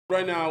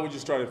Right now, we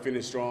just try to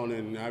finish strong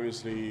and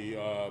obviously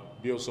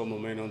build some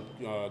momentum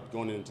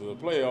going into the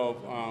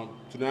playoff.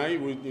 Tonight,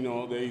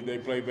 they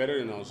play better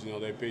than us.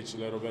 They pitch a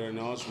little better than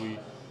us.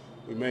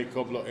 We made a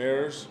couple of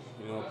errors.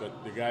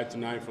 But the guy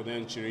tonight for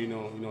them,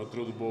 Chirino,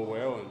 threw the ball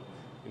well,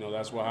 and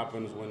that's what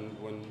happens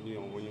when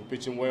you're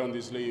pitching well in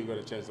this league. You got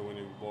a chance to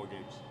win ball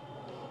games.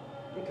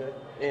 Okay.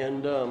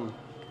 And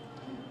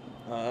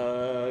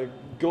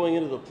going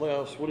into the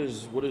playoffs, what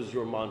is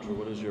your mantra?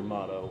 What is your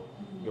motto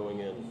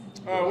going in?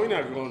 We're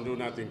not going to do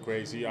nothing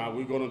crazy.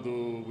 We're going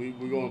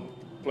to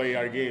play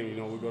our game.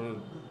 We're going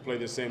to play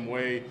the same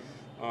way,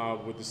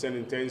 with the same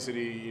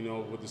intensity.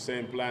 With the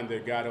same plan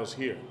that got us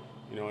here.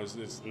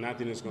 It's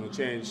nothing is going to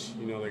change.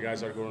 The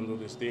guys are going to do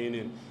this thing,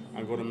 and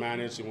I'm going to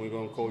manage, and we're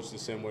going to coach the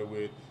same way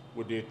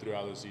we did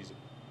throughout the season.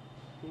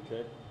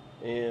 Okay.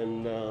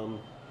 And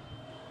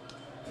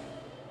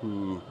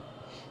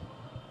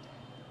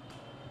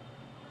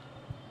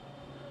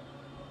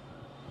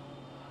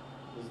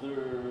Is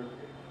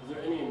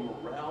there any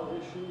morale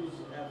issues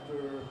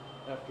after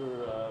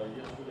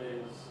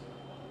yesterday's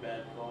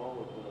bad call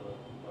with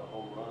the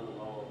home run and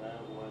all of that?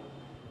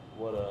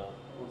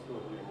 What's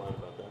going through your mind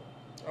about that?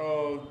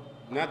 Oh,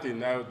 nothing.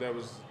 That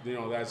was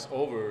that's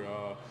over.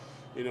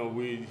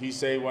 He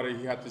said what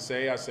he had to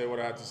say. I said what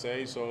I had to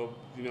say. So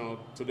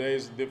today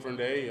is a different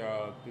day.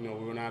 We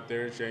went out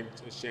there,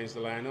 changed the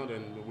lineup,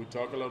 and we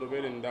talked a little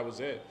bit, and that was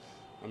it.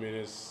 I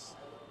mean,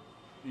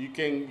 you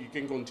can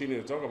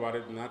continue to talk about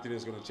it. Nothing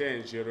is going to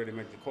change. You already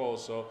made the call.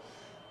 So,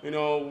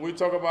 we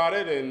talk about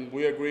it, and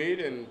we agreed,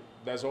 and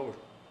that's over.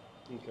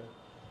 Okay.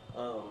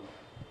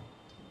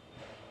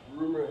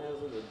 Rumor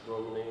has it that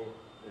Domine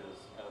is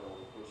out on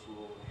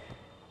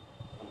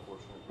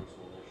unfortunate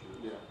personal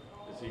issues.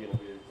 Yeah. Is he going to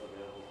be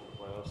available for the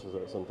playoffs? Is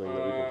that something that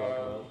we can talk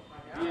about?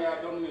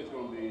 Yeah, Dominic is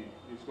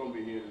going to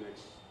be here the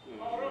next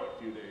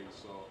few days.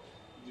 So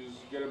just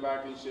get him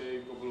back in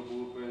shape, couple of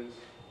bullpens,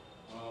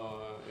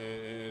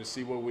 and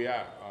see where we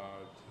are.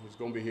 He's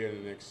going to be here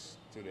in the next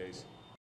 2 days.